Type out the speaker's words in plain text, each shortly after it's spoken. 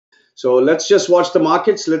So let's just watch the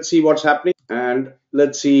markets. Let's see what's happening, and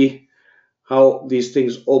let's see how these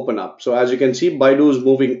things open up. So as you can see, BIDU is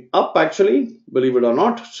moving up actually, believe it or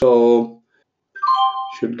not. So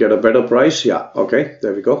should get a better price. Yeah, okay,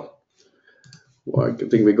 there we go. Well, I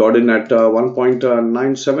think we got in at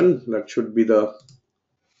 1.97. That should be the,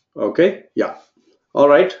 okay, yeah. All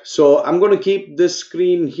right, so I'm going to keep this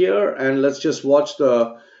screen here, and let's just watch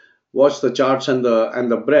the charts and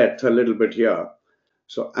the breadth a little bit here.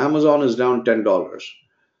 So Amazon is down $10.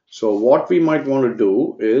 So what we might want to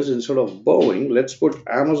do is, instead of borrowing, let's put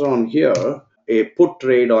Amazon here. A put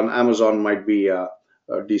trade on Amazon might be a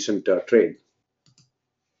decent trade.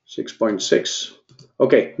 6.6.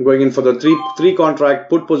 Okay, I'm going in for the three contract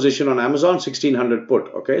put position on Amazon, 1600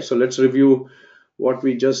 put. Okay, so let's review what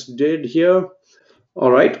we just did here.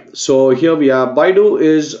 All right, so here we are. BIDU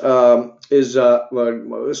is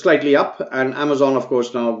slightly up, and Amazon, of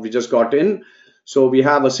course, now we just got in. So we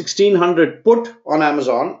have a 1600 put on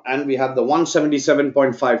Amazon, and we have the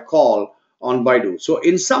 177.5 call on BIDU. So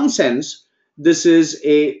in some sense, this is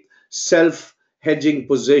a self-hedging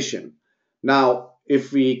position. Now,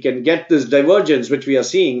 if we can get this divergence, which we are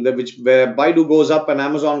seeing, where BIDU goes up and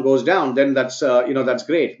Amazon goes down, then that's that's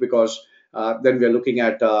great, because then we're looking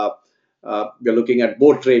at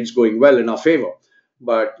both trades going well in our favor.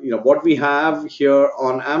 But what we have here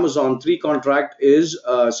on Amazon, 3 contract is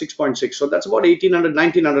 6.6, so that's about $1,800,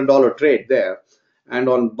 $1,900 trade there. And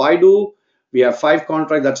on BIDU, we have 5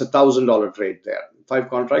 contract, that's $1,000 trade there. 5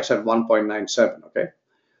 contracts at 1.97. Okay,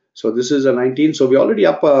 so this is a 19. So we're already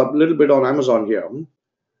up a little bit on Amazon here.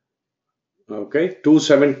 Okay,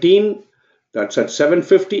 217. That's at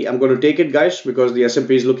 750. I'm going to take it, guys, because the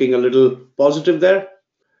S&P is looking a little positive there.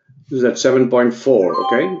 This is at 7.4.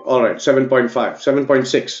 Okay, all right, 7.5,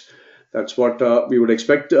 7.6. That's what we would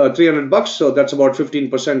expect. $300. So that's about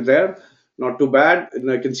 15% there. Not too bad. And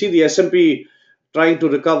I can see the S&P trying to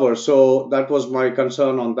recover. So that was my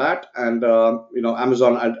concern on that. And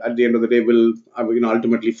Amazon at the end of the day will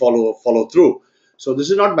ultimately follow through. So this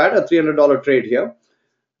is not bad. A $300 trade here.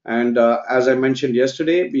 And as I mentioned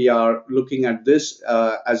yesterday, we are looking at this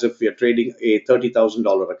as if we are trading a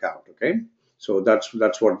 $30,000 account. Okay, so that's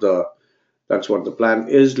what the plan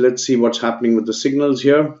is. Let's see what's happening with the signals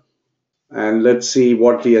here, and let's see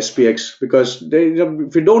what the SPX, because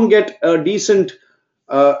if you don't get a decent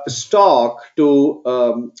stock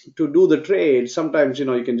to do the trade, sometimes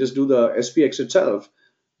you can just do the SPX itself,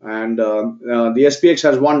 and the SPX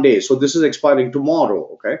has 1 day, so this is expiring tomorrow.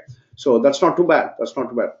 Okay, so that's not too bad. That's not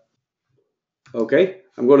too bad. Okay,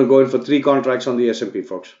 I'm going to go in for 3 contracts on the S&P,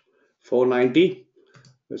 folks. 490.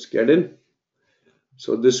 Let's get in.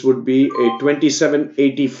 So this would be a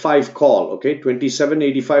 2785 call. Okay,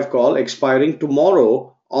 2785 call expiring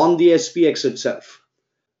tomorrow on the SPX itself.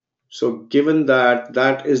 So given that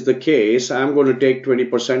that is the case, I'm going to take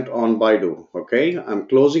 20% on BIDU. Okay, I'm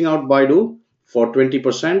closing out BIDU for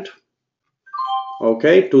 20%.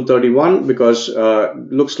 Okay, 231, because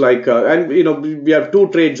looks like and we have 2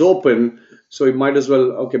 trades open, so we might as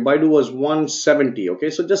well. Okay, BIDU was 170. Okay,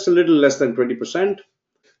 so just a little less than 20%.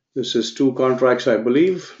 This is 2 contracts, I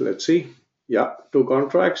believe. Let's see. Yeah, 2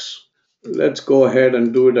 contracts. Let's go ahead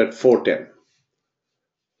and do it at 410.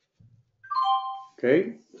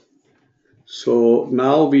 Okay, so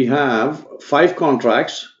now we have 5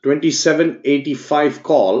 contracts, 2785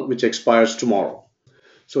 call, which expires tomorrow.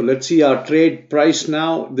 So let's see our trade price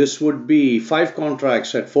now. This would be 5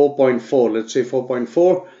 contracts at 4.4. Let's say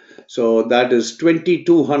 4.4. So that is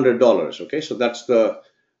 $2,200. Okay, so that's the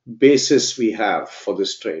basis we have for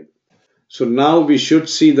this trade. So now we should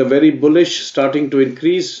see the very bullish starting to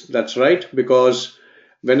increase. That's right, because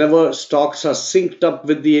whenever stocks are synced up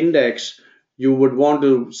with the index, you would want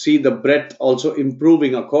to see the breadth also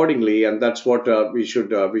improving accordingly, and that's what we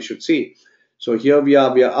should see. So here we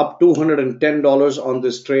are up $210 on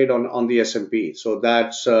this trade on the S&P. So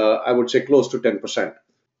that's I would say close to 10%.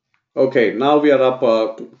 Okay, now we are up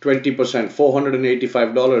 20%,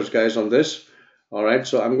 $485, guys, on this. All right,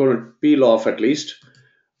 so I'm going to peel off at least.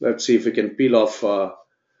 Let's see if we can peel off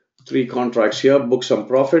 3 contracts here, book some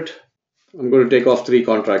profit. I'm going to take off 3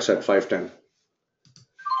 contracts at 510.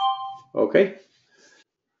 Okay.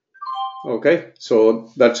 Okay, so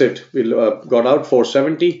that's it. We got out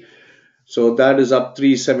 470. So that is up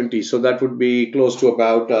 370. So that would be close to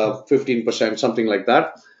about 15%, something like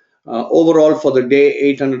that. Overall for the day,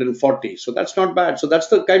 840. So that's not bad. So that's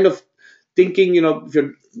the kind of thinking, if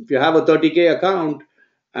you have a 30K account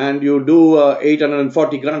and you do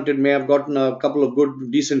 840, granted may have gotten a couple of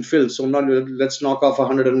good decent fills. So now let's knock off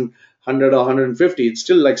 100 or 150. It's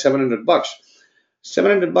still like $700.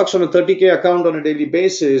 $700 on a 30K account on a daily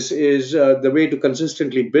basis is the way to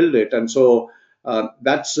consistently build it. And so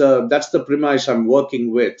that's the premise I'm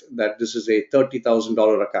working with, that this is a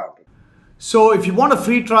 $30,000 account. So if you want a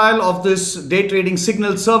free trial of this day trading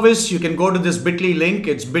signal service, you can go to this bit.ly link.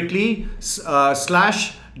 It's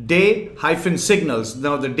bit.ly/day-signals.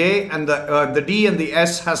 Now the day and the D and the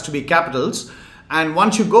S has to be capitals. And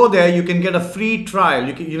once you go there, you can get a free trial.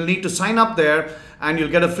 You'll need to sign up there and you'll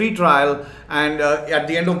get a free trial. And at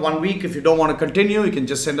the end of 1 week, if you don't want to continue, you can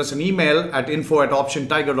just send us an email at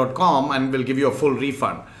info@optiontiger.com and we'll give you a full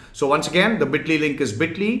refund. So once again, the bit.ly link is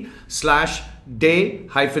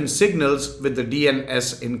bit.ly/day-signals with the D and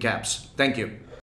S in caps. Thank you.